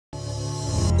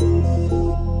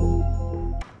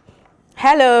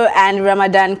Hello and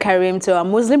Ramadan Kareem to our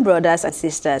Muslim brothers and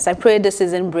sisters. I pray this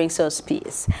season brings us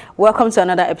peace. Welcome to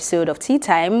another episode of Tea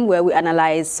Time, where we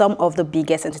analyze some of the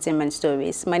biggest entertainment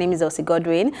stories. My name is Elsie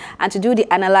Godwin, and to do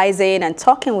the analyzing and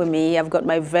talking with me, I've got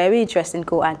my very interesting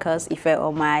co-anchors, Ife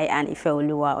Omai and Ife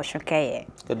Oluwa Oshokeye.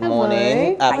 Good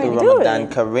morning. Happy Ramadan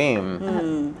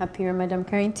Kareem. Happy Ramadan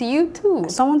Kareem to you too.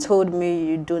 Someone told me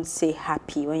you don't say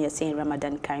happy when you're saying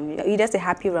Ramadan Kareem. You either say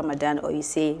happy Ramadan or you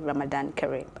say Ramadan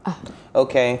Kareem.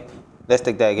 Okay, let's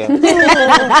take that again.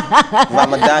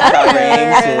 Ramadan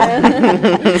Kareem.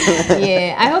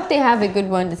 Yeah, I hope they have a good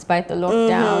one despite the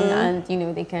lockdown, and you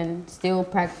know they can still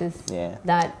practice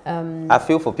that. I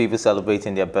feel for people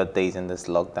celebrating their birthdays in this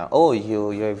lockdown. Oh,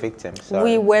 you're a victim.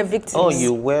 Sorry. We were victims. Oh,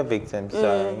 you were victims.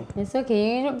 Sorry. It's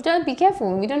okay. You just be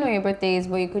careful. We don't know your birthdays,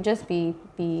 but you could just be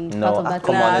part of that.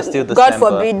 Come on, it's still God December.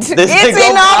 forbid.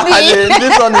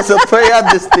 This one is a prayer.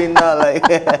 This thing now, like.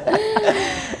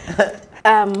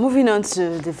 Moving on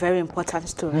to the very important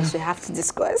stories we have to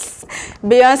discuss.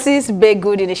 Beyonce's Be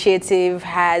Good initiative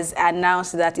has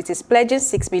announced that it is pledging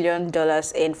 $6 million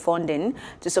in funding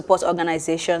to support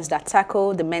organizations that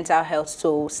tackle the mental health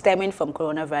toll stemming from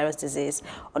coronavirus disease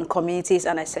on communities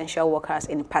and essential workers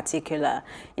in particular.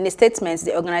 In a statement,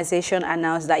 the organization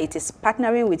announced that it is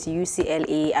partnering with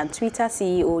UCLA and Twitter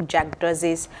CEO Jack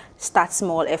Dorsey's Start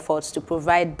Small efforts to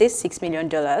provide this $6 million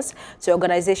to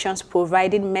organizations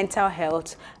providing mental health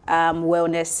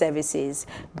wellness services.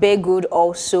 Be Good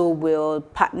also will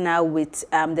partner with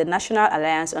the National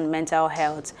Alliance on Mental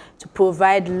Health to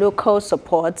provide local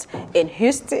support in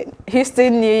Houston,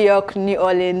 New York, New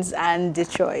Orleans, and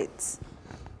Detroit.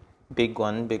 Big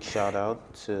one, big shout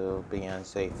out to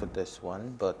Beyonce for this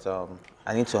one, but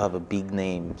I need to have a big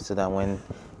name so that when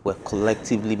we're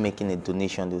collectively making a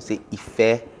donation, they'll say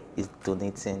Ife is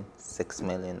donating 6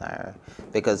 million naira,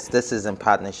 because this is in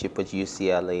partnership with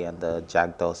UCLA and the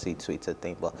Jack Dorsey Twitter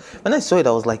thing. But when I saw it,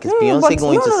 I was like, is Beyonce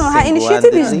going to her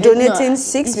initiative is donating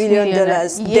 $6 million.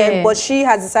 Yeah. But she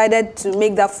has decided to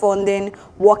make that funding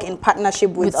work in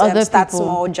partnership with other Start people.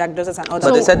 Small, Jack Dorsey, and others.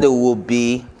 But they said they will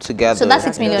be together. So that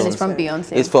 $6 million is from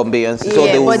Beyonce. It's from Beyonce. So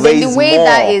they will but then raise the way more.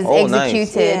 that is Nice.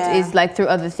 executed is like through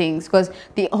other things, because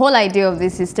the whole idea of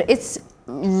this is it's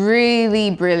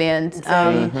really brilliant.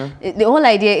 The whole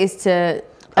idea is to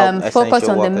focus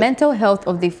on the mental health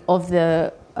of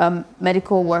the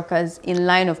medical workers in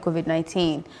line of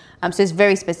COVID-19. So it's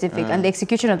very specific, and the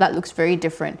execution of that looks very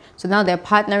different. So now they're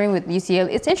partnering with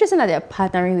UCLA. It's interesting that they're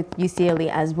partnering with UCLA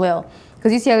as well,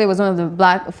 because UCLA was one of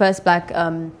the first black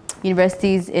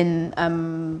universities in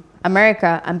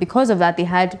America, and because of that, they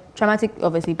had traumatic,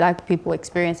 obviously, black people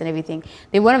experience and everything.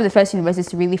 They're one of the first universities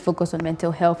to really focus on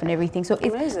mental health and everything. So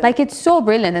it's like, it's so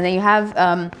brilliant. And then you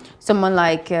have someone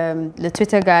like the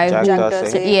Twitter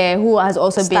guy, who has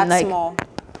also been like,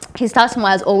 his Start Small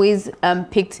has always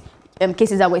picked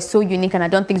cases that were so unique and I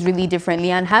don't think really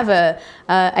differently, and have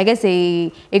I guess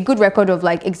a good record of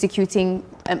like executing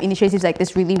initiatives like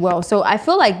this really well. So I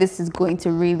feel like this is going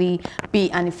to really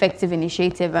be an effective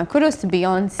initiative, and kudos to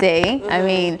Beyonce. I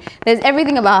mean, there's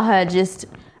everything about her just.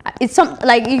 It's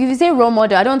like, if you say role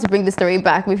model, I don't want to bring the story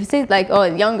back, but if you say like, oh,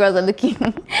 young girls are looking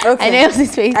and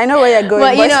Elsie's face. I know where you're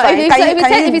going, but you know,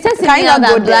 if you tell something out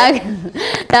that black,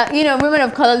 that, you know, women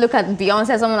of color look at Beyonce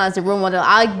as someone as a role model,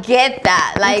 I get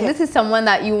that. Like, this is someone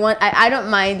that you want. I don't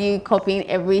mind you copying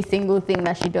every single thing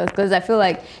that she does, because I feel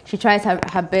like she tries her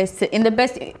best in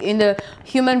the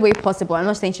human way possible. I'm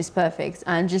not saying she's perfect,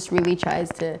 and just really tries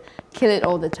to kill it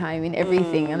all the time in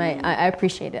everything, and I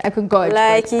appreciate it. I could go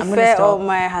like Ife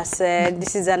Omai has said,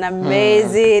 this is an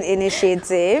amazing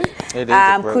initiative.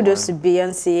 Kudos to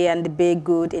Beyonce and the Be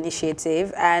Good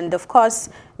initiative, and of course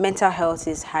mental health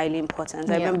is highly important.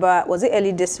 I remember, was it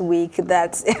early this week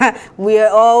that we are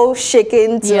all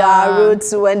shaking to our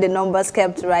roots when the numbers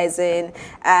kept rising,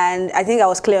 and I think I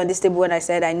was clear on this table when I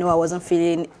said I knew I wasn't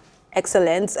feeling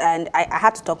excellent, and I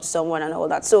had to talk to someone and all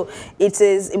that. So it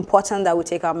is important that we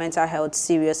take our mental health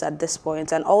serious at this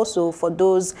point, and also for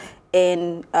those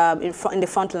in the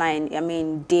front line. I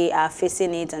mean, they are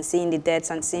facing it and seeing the deaths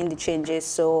and seeing the changes.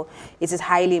 So it is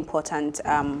highly important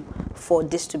for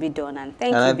this to be done. And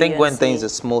thank you. And I think Beyonce. when things are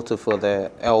smoother for the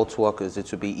health workers,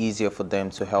 it will be easier for them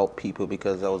to help people,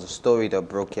 because there was a story that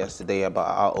broke yesterday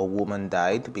about how a woman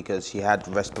died because she had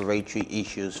respiratory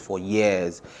issues for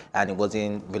years and it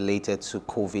wasn't related to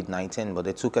COVID-19, but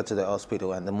they took her to the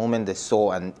hospital, and the moment they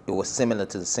saw and it was similar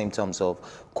to the symptoms of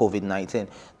COVID-19,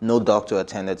 no doctor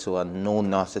attended to her and no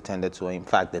nurse attended to her. In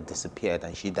fact, they disappeared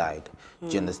and she died. Do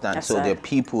you understand? That's so sad. there are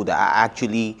people that are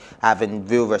actually having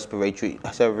real respiratory,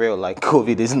 I said real like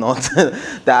COVID is not,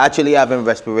 that are actually having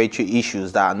respiratory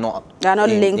issues that are not,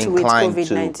 linked with inclined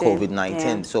COVID-19. to COVID-19.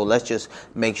 Yeah. So let's just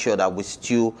make sure that we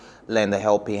still lend a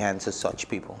helping hand to such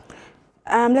people.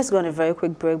 Let's go on a very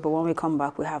quick break, but when we come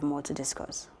back, we have more to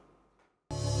discuss.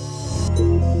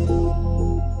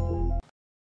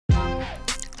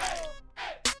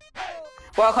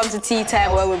 Welcome to Tea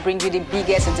Time, where we bring you the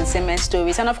biggest entertainment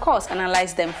stories and, of course,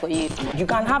 analyze them for you. You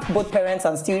can have both parents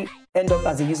and still end up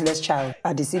as a useless child.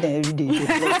 I see them every day.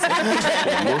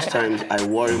 Most times I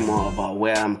worry more about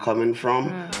where I'm coming from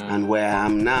and where I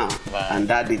am now. And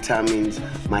that determines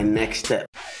my next step.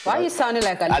 Why are you sounding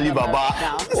like Alibaba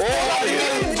now?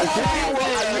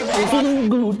 I'm feeling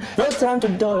good, no time to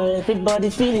dull, everybody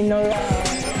feeling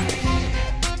alright.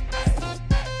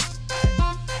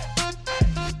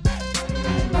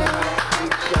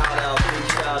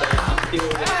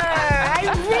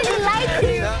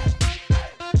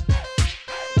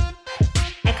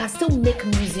 I can still make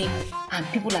music and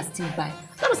people are still buying.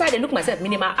 Sometimes I look myself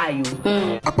minimal IU.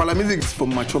 Akpala music is for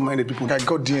mature-minded people. I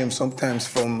got DMs sometimes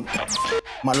from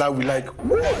Malawi, like,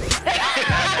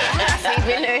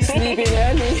 Sleeping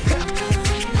early.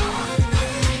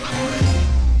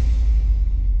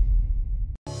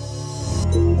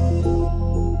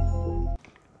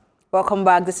 Welcome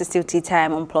back. This is still Tea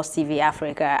Time on Plus TV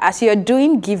Africa. As you're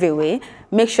doing giveaway,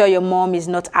 make sure your mom is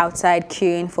not outside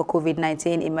queuing for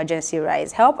COVID-19 emergency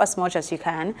rides. Help as much as you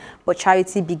can, but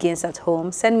charity begins at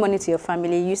home. Send money to your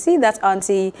family. You see that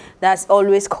auntie that's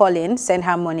always calling, send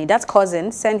her money. That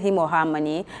cousin, send him or her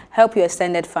money. Help your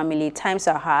extended family. Times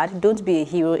are hard. Don't be a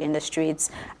hero in the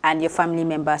streets, and your family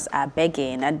members are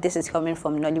begging. And this is coming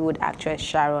from Nollywood actress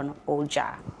Sharon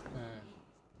Oja.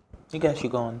 You guys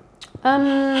should go on.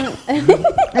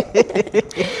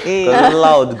 It's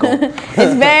loud. Go.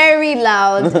 It's very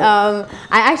loud. I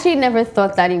actually never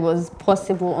thought that it was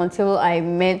possible until I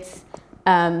met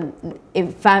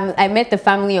I met the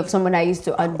family of someone I used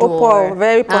to adore. Opo,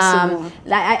 very possible.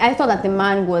 I thought that the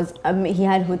man was, he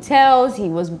had hotels, he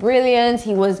was brilliant,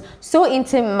 he was so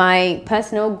into my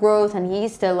personal growth, and he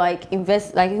used to like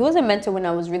invest, like he was a mentor when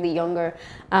I was really younger.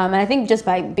 And I think just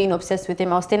by being obsessed with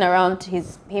him, I was staying around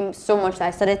him so much that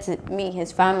I started to meet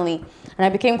his family, and I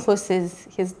became close to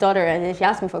his daughter, and then she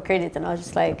asked me for credit, and I was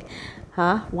just like,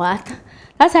 huh, what?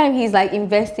 That time he's like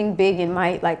investing big in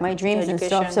my dreams and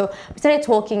stuff. So we started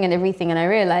talking and everything, and I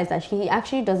realized that he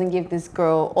actually doesn't give this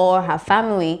girl or her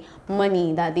family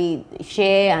money, that they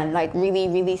share, and like really,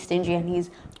 really stingy. And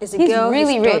he's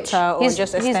really rich. Daughter or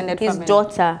just extended his family?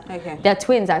 daughter. Okay. They're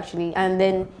twins actually, and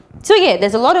then. So yeah,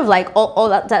 there's a lot of like all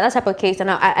that type of case, and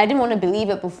I didn't want to believe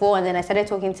it before, and then I started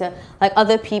talking to like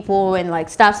other people and like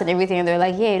staffs and everything, and they're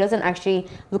like, yeah, he doesn't actually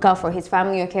look out for his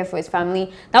family or care for his family.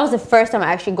 That was the first time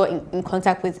I actually got in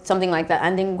contact with something like that,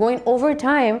 and then going over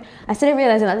time, I started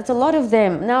realizing that it's a lot of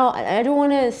them. Now I don't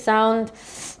want to sound,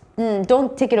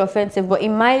 don't take it offensive, but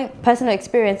in my personal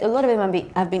experience, a lot of them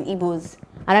have been Igbos.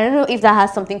 And I don't know if that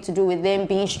has something to do with them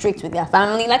being strict with their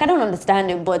family. Like, I don't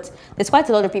understand it, but there's quite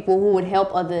a lot of people who would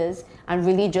help others and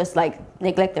really just, like,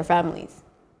 neglect their families,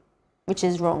 which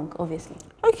is wrong, obviously.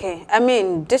 Okay. I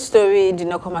mean, this story did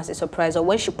not come as a surprise. Or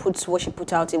when she puts what she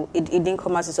put out, it didn't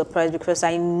come as a surprise, because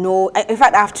I know... In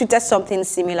fact, I've tweeted something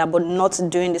similar, but not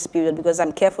during this period, because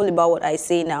I'm careful about what I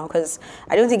say now, because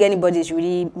I don't think anybody is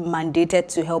really mandated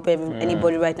to help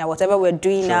anybody right now. Whatever we're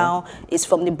doing now is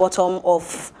from the bottom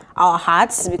of our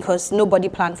hearts, because nobody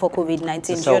planned for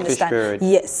COVID-19. Do you understand? Period.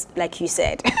 Yes, like you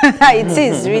said. It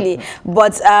is, really.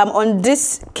 But on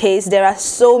this case, there are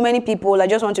so many people. I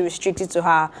just want to restrict it to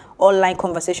her online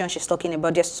conversation she's talking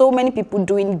about. There's so many people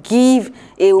doing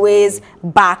giveaways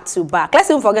back to back.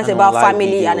 Let's even forget about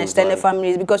family and extended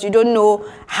families, because you don't know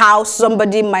how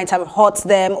somebody might have hurt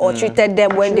them or treated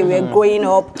them when they were growing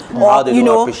up, or you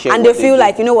know, and they feel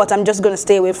like, you know what, I'm just going to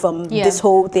stay away from this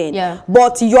whole thing.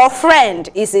 But your friend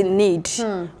is in need,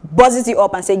 buzzes you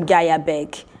up and say, Gaia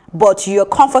beg. But you're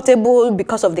comfortable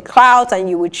because of the clout, and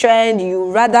you will trend.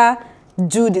 You rather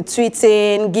do the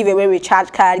tweeting, give away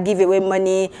recharge card, give away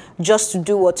money, just to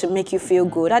do what, to make you feel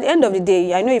good. At the end of the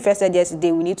day, I know you first said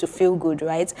yesterday we need to feel good,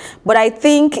 right? But I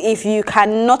think if you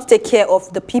cannot take care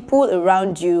of the people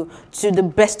around you to the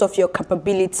best of your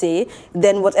capability,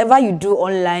 then whatever you do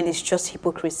online is just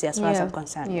hypocrisy, as far as I'm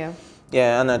concerned.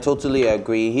 Yeah, and I totally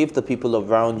agree. If the people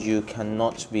around you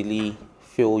cannot really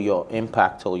feel your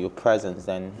impact or your presence,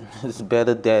 then it's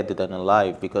better dead than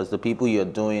alive, because the people you're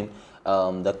doing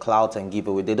the clout and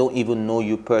giveaway. They don't even know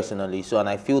you personally. So, and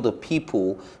I feel the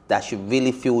people that should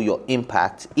really feel your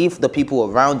impact, if the people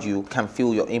around you can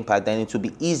feel your impact, then it will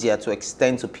be easier to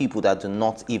extend to people that do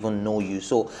not even know you.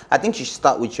 So I think you should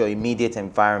start with your immediate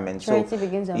environment. Charity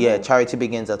begins at yeah, home. charity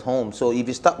begins at home. So if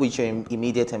you start with your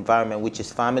immediate environment, which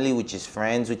is family, which is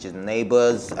friends, which is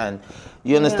neighbors, and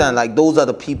you understand, like those are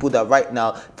the people that right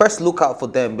now, first look out for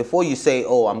them before you say,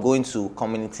 oh, I'm going to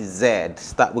community Z.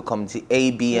 Start with community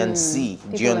A, B, and C.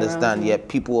 Do you understand? Yeah,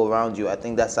 people around you. I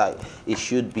think that's how it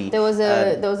should be. There was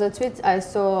a tweet I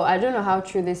saw. I don't know how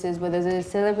true this is, but there's a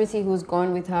celebrity who's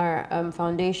gone with her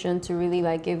foundation to really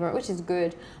like give her, which is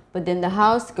good. But then the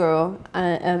house girl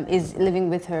is living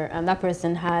with her, and that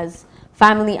person has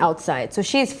family outside, so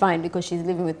she's fine because she's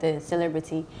living with the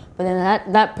celebrity. But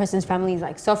then that person's family is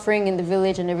like suffering in the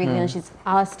village and everything, and she's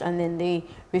asked, and then they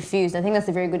refused. I think that's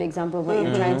a very good example of what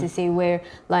you're trying to say, where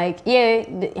like,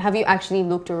 yeah, have you actually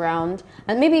looked around?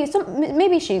 And maybe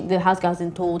the house girl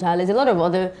hasn't told her. There's a lot of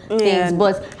other things,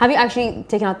 but have you actually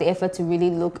taken out the effort to really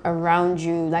look around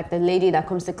you, like the lady that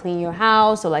comes to clean your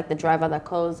house, or like the driver that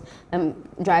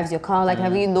drives your car? Like,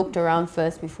 have you looked around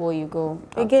first before you go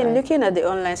outside? Again, looking at the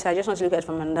online side, I just want to look at it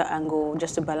from another angle,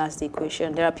 just to balance the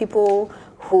equation. There are people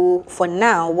who, for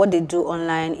now, what they do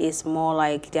online is more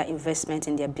like their investment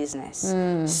in their business.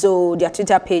 So their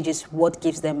Twitter page is what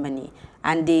gives them money,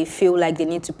 and they feel like they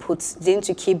need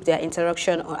to keep their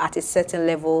interaction at a certain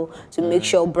level to make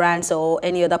sure brands or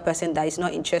any other person that is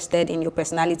not interested in your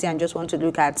personality and just want to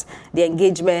look at the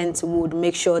engagement would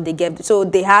make sure they get. So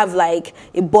they have like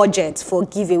a budget for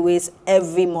giveaways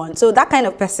every month. So that kind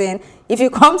of person, if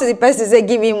you come to the person and say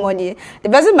give me money, the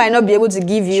person might not be able to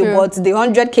give you, but the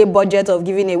 100K budget of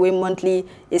giving away monthly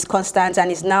is constant,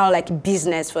 and it's now like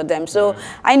business for them. So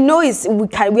I know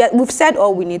we've said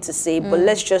all we need to say, but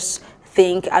let's just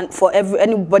think, and for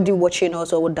anybody watching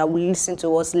us or that will listen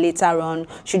to us later on,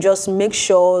 should just make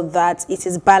sure that it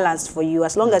is balanced for you.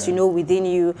 As long as you know within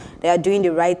you they are doing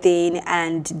the right thing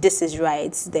and this is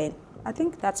right, then I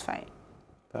think that's fine.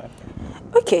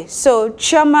 Okay, so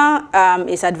Chioma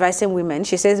is advising women.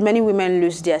 She says many women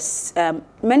lose their senses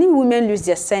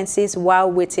while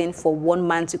waiting for one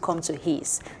man to come to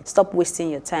his. Stop wasting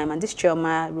your time. And this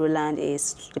Chioma Roland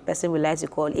is the person we like to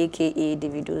call AKA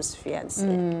Davido's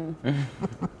fiancé.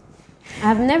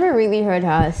 I've never really heard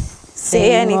her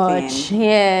say anything much.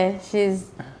 Yeah, she's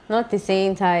not the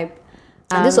same type.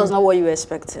 And this was not what you were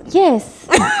expecting. Yes.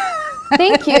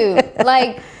 Thank you.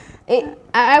 Like,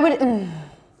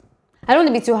 I don't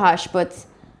want to be too harsh, but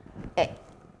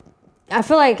I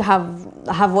feel like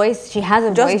her voice, she has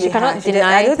a voice, she cannot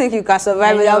deny. I don't think you can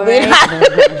survive without being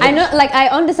harsh. I know, like, I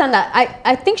understand that.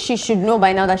 I think she should know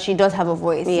by now that she does have a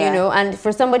voice, you know, and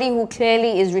for somebody who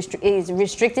clearly is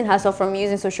restricting herself from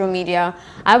using social media,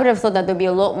 I would have thought that there'd be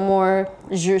a lot more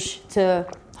zhuzh to her.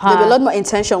 There'll be a lot more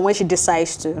intention when she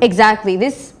decides to. Exactly.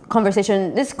 This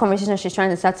conversation she's trying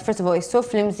to start, first of all, is so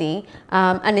flimsy,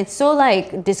 and it's so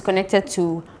like disconnected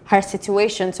to her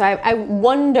situation. So I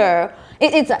wonder,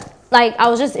 it's like, I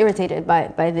was just irritated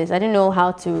by this. I didn't know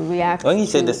how to react. When you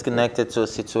say disconnected to a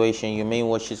situation, you mean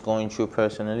what she's going through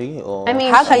personally? Or I mean,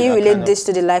 how can you relate this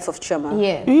to the life of Chioma?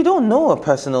 Yeah. You don't know her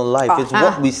personal life. It's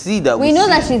what we see that we know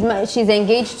that she's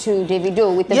engaged to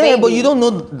Davido with the baby. Yeah, but you don't know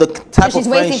the type of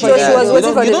friends she has.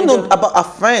 You don't know about her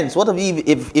friends. What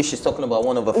if she's talking about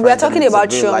one of her friends? We're talking about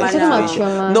Chioma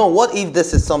now. No, what if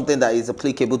this is something that is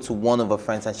applicable to one of her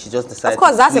friends and she just decided? Of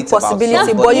course, that's a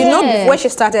possibility. But you know, before she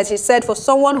started, she said for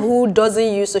someone who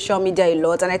doesn't use social media a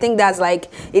lot, and I think that's like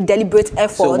a deliberate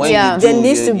effort. So there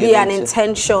needs to be an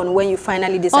intention when you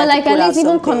finally decide to put at least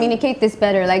even something. communicate this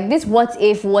better. Like this what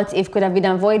if could have been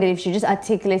avoided if she just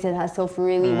articulated herself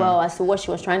really well as to what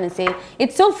she was trying to say.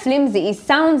 It's so flimsy. It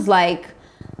sounds like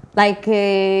I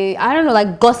don't know,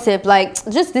 like gossip, like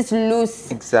just this loose,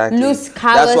 careless.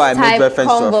 That's why I made reference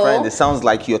combo. to a friend. It sounds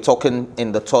like you're talking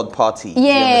in the third party.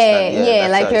 Yeah,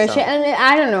 like you're. And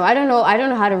I don't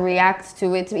know how to react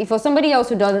to it. If for somebody else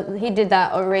who does, he did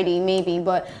that already, maybe.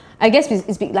 But I guess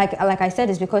it's like I said,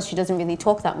 it's because she doesn't really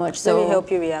talk that much. So let me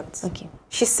help you react. Okay.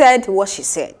 She said what she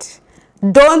said.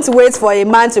 Don't wait for a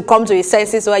man to come to his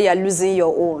senses while you're losing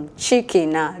your own.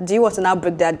 Chicken, do you want to now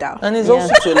break that down? And it's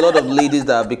also to a lot of ladies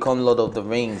that have become Lord of the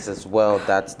Rings as well,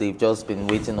 that they've just been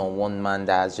waiting on one man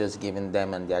that has just given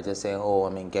them, and they're just saying, oh,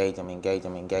 I'm engaged,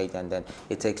 and then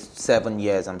it takes 7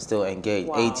 years, I'm still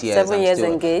engaged, 8 years, 7 years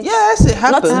engaged? Yes, it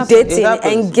happens. Not dating,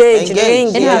 engaged,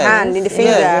 ring in your hand, in the finger.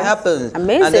 Yeah, it happens.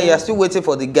 Amazing. And then you're still waiting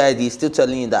for the guy, he's still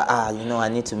telling you that, I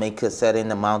need to make a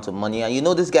certain amount of money, and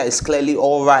this guy is clearly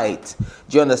all right.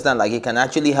 Do you understand? Like, he can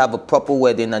actually have a proper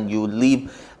wedding and you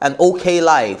live an okay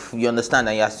life, you understand,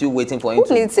 and you're still waiting for him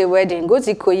Who needs a wedding? Go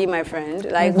to Ikoyi, my friend.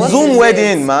 Like, what Zoom is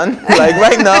wedding, it? man. Like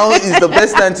right now is the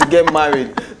best time to get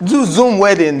married. Do Zoom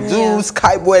wedding, do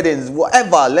Skype weddings,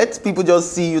 whatever. Let people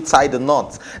just see you tie the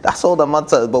knot. That's all that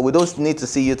matters. But we don't need to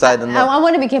see you tie the knot. I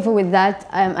want to be careful with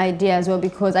that idea as well,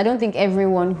 because I don't think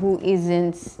everyone who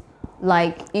isn't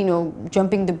like, you know,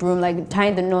 jumping the broom, like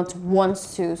tying the knot,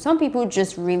 wants to. Some people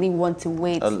just really want to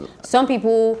wait. Some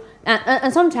people,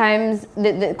 and sometimes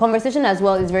the conversation as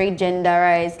well is very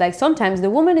genderized. Like sometimes the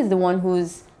woman is the one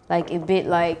who's like a bit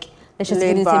like, let's just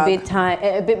give it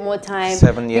a bit more time.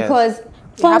 7 years. Because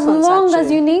for as long as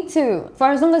you need to.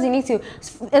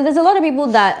 There's a lot of people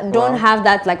that don't have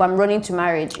that, like, I'm running to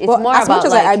marriage. It's more as about, much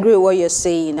as like, I agree with what you're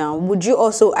saying now, would you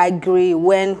also agree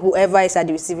when whoever is at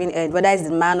the receiving end, whether it's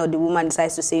the man or the woman,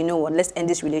 decides to say, you know what, let's end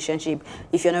this relationship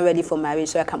if you're not ready for marriage,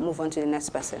 so I can move on to the next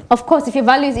person? Of course, if your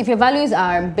values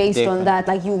are based on that,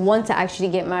 like you want to actually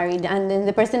get married, and then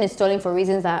the person is stalling for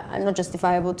reasons that are not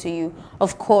justifiable to you,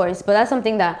 of course. But that's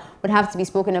something that would have to be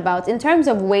spoken about. In terms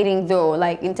of waiting though,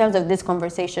 like in terms of this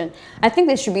conversation, I think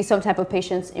there should be some type of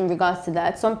patience in regards to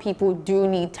that. Some people do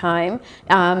need time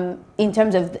in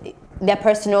terms of their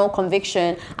personal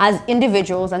conviction as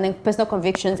individuals, and then personal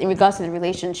convictions in regards to the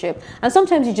relationship. And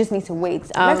sometimes you just need to wait.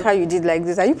 I like how you did like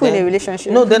this. Are you putting a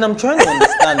relationship? No, then I'm trying to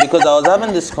understand, because I was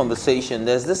having this conversation.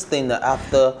 There's this thing that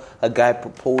after a guy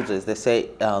proposes, they say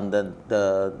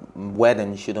the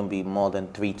wedding shouldn't be more than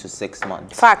 3 to 6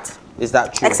 months. Fact. Is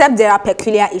that true? Except there are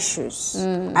peculiar issues,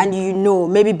 and you know,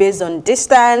 maybe based on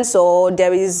distance, or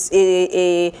there is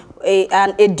a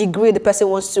degree the person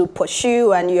wants to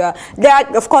pursue, and there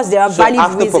are, of course, there are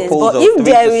valid reasons. But if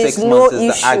there is no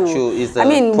issue, I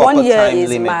mean, 1 year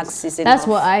is max. Is enough. That's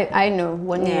what I know.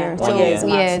 1 year. So 1 year is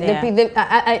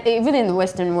max, even in the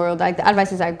Western world, like the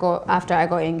advices I got after I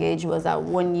got engaged was that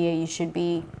 1 year you should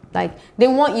be. Like, they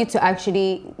want you to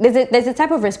actually, there's a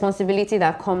type of responsibility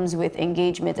that comes with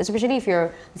engagement, especially if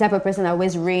you're the type of person that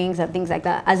wears rings and things like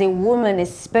that. As a woman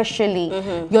especially,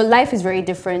 your life is very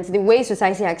different. The way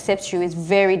society accepts you is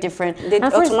very different. They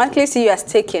automatically see you as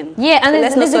taken. Yeah,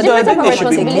 and so there's a different type of there should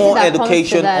be responsibility more that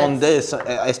education comes to on this,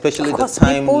 especially the course,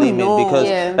 time limit, because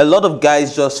Yeah. a lot of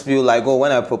guys just feel like, oh,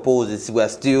 when I propose, we're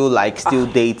still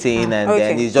dating, and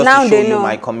then it's just now to show you know.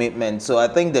 my commitment. So I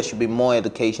think there should be more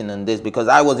education on this, because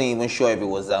I wasn't even sure if it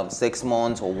was 6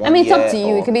 months or 1 year. I mean, it's up to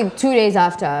you. It could be 2 days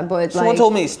after, but someone like,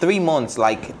 told me it's 3 months,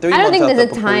 like 3 months. I don't think there's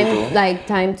a proposal.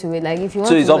 time to it. Like, if you want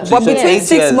So it's to, up to But so between 8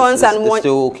 6 years months and is 1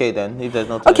 still okay then, if there's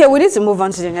no time. Okay, we need to move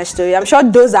on to the next story. I'm sure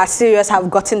those that are serious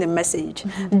have gotten the message.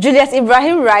 Juliet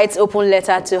Ibrahim writes open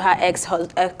letter to her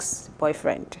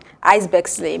ex-boyfriend. Iceberg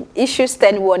Slim issues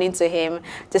 10 warning to him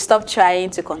to stop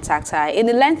trying to contact her. In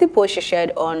the lengthy post she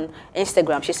shared on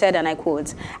Instagram, she said, and I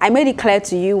quote, "I made it clear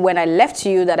to you when I left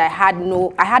you that I had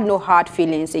no hard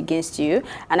feelings against you,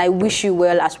 and I wish you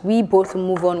well as we both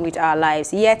move on with our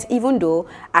lives. Yet, even though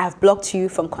I have blocked you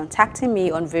from contacting me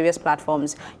on various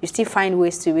platforms, you still find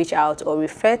ways to reach out or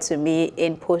refer to me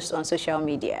in posts on social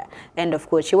media." End of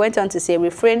quote. She went on to say,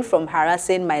 "Refrain from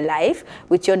harassing my life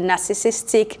with your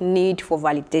narcissistic need for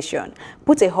validation.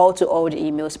 Put a halt to all the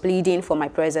emails pleading for my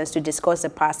presence to discuss the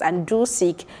past, and do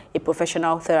seek a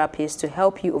professional therapist to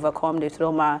help you overcome the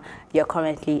trauma you're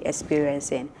currently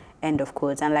experiencing." End of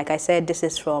quote. And like I said, this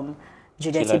is from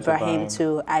Juliet Ibrahim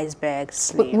to Iceberg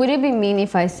Slim. Would it be mean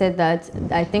if I said that?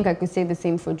 I think I could say the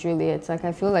same for Juliet. Like,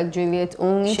 I feel like Juliet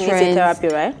only She trends. needs a therapy,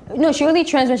 right? No, she only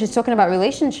trends when she's talking about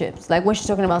relationships. Like when she's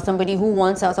talking about somebody who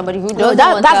wants out, somebody who doesn't No,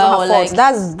 that's want out. not her fault.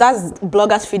 Like, That's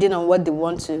bloggers feeding on what they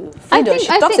want to feed on.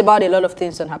 She talks about a lot of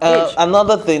things on her page.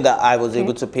 Another thing that I was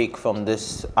able to pick from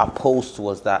this post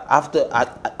was that after,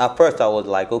 at first I was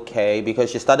like, okay,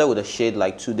 because she started with a shade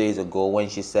like 2 days ago when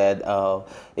she said,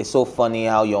 it's so funny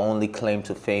how your only claim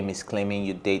to fame is claiming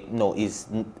you is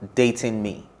dating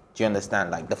me. Do you understand?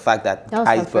 Like the fact that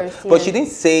Iceberg, but she didn't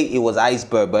say it was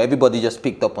Iceberg, but everybody just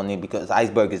picked up on it because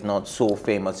Iceberg is not so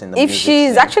famous in the music If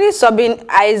she's actually subbing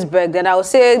Iceberg, then I would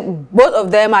say both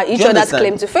of them are each other's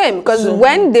claim to fame. Because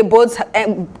when they both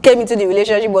came into the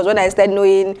relationship was when I started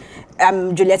knowing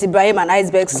Juliet Ibrahim and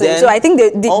Iceberg. So I think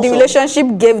the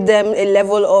relationship gave them a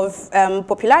level of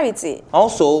popularity.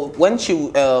 Also, when she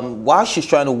while she's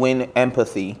trying to win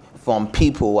empathy from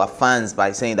people, fans,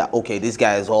 by saying that, okay, this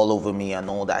guy is all over me and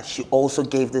all that, she also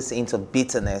gave this hint of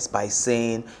bitterness by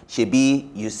saying,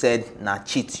 Shebi, you said, nah,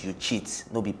 cheat, you cheat,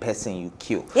 no be person, you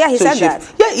kill. Yeah, he said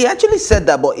that. Yeah, he actually said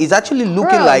that, but it's actually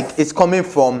looking like it's coming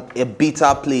from a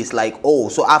bitter place, like, oh,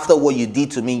 so after what you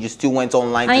did to me, you still went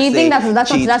online to say, and you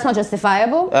think that's not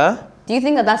justifiable? Huh? Do you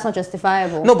think that that's not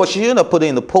justifiable? No, but she shouldn't have put it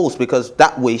in the post, because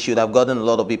that way she would have gotten a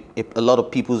lot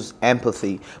of people's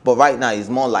empathy. But right now it's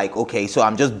more like, okay, so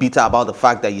I'm just bitter about the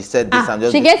fact that you said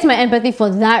this. She gets my empathy for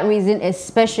that reason,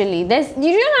 especially.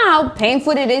 You know how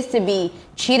painful it is to be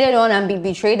cheated on and be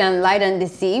betrayed and lied and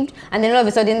deceived, and then all of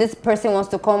a sudden this person wants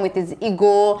to come with his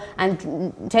ego and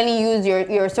telling you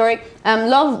your story.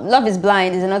 Love is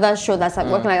Blind is another show that's like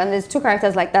working like, and there's 2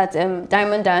 characters like that,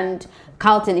 Diamond and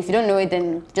Carlton. If you don't know it,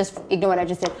 then just ignore what I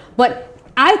just said. But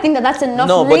I think that that's enough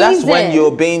reason. No, but that's when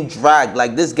you're being dragged.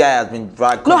 Like, this guy has been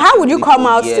dragged. No, how would you come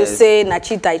out to say, na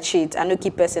cheat, I cheat, and no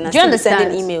keep person and still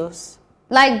sending emails?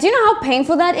 Like, do you know how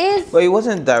painful that is? Well, he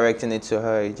wasn't directing it to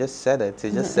her. He just said it.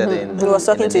 He just said it. He was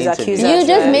talking to his accuser. You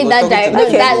just made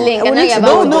that link. And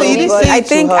no, he didn't say it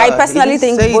to her. I personally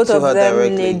think both of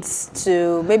them needs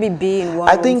to maybe be in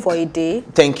one room for a day.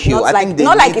 Thank you. Not like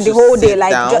the whole day,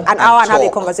 like just an hour and have a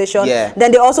conversation. Yeah.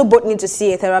 Then they also both need to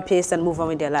see a therapist and move on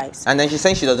with their lives. And then she's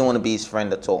saying she doesn't want to be his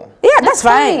friend at all. Yeah, that's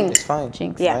fine. It's fine.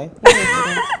 Jinx. Yeah.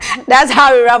 That's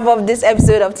how we wrap up this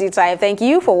episode of Tea Time. Thank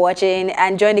you for watching,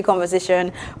 and join the conversation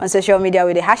on social media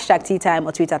with the hashtag Tea Time,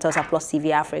 or tweet at us at Plus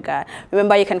TV Africa.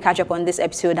 Remember, you can catch up on this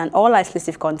episode and all our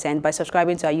exclusive content by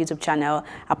subscribing to our YouTube channel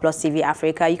at Plus TV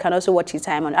Africa. You can also watch Tea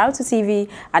Time on R2TV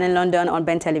and in London on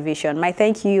Ben Television. My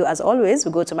thank you, as always,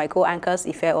 will go to my co-anchors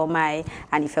Ife Omai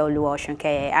and Ife Oluwa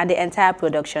Oshunkeye and the entire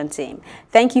production team.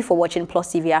 Thank you for watching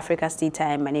Plus TV Africa's Tea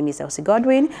Time. My name is Elsie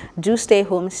Godwin. Do stay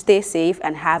home, stay safe,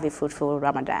 and have a fruitful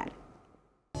Ramadan.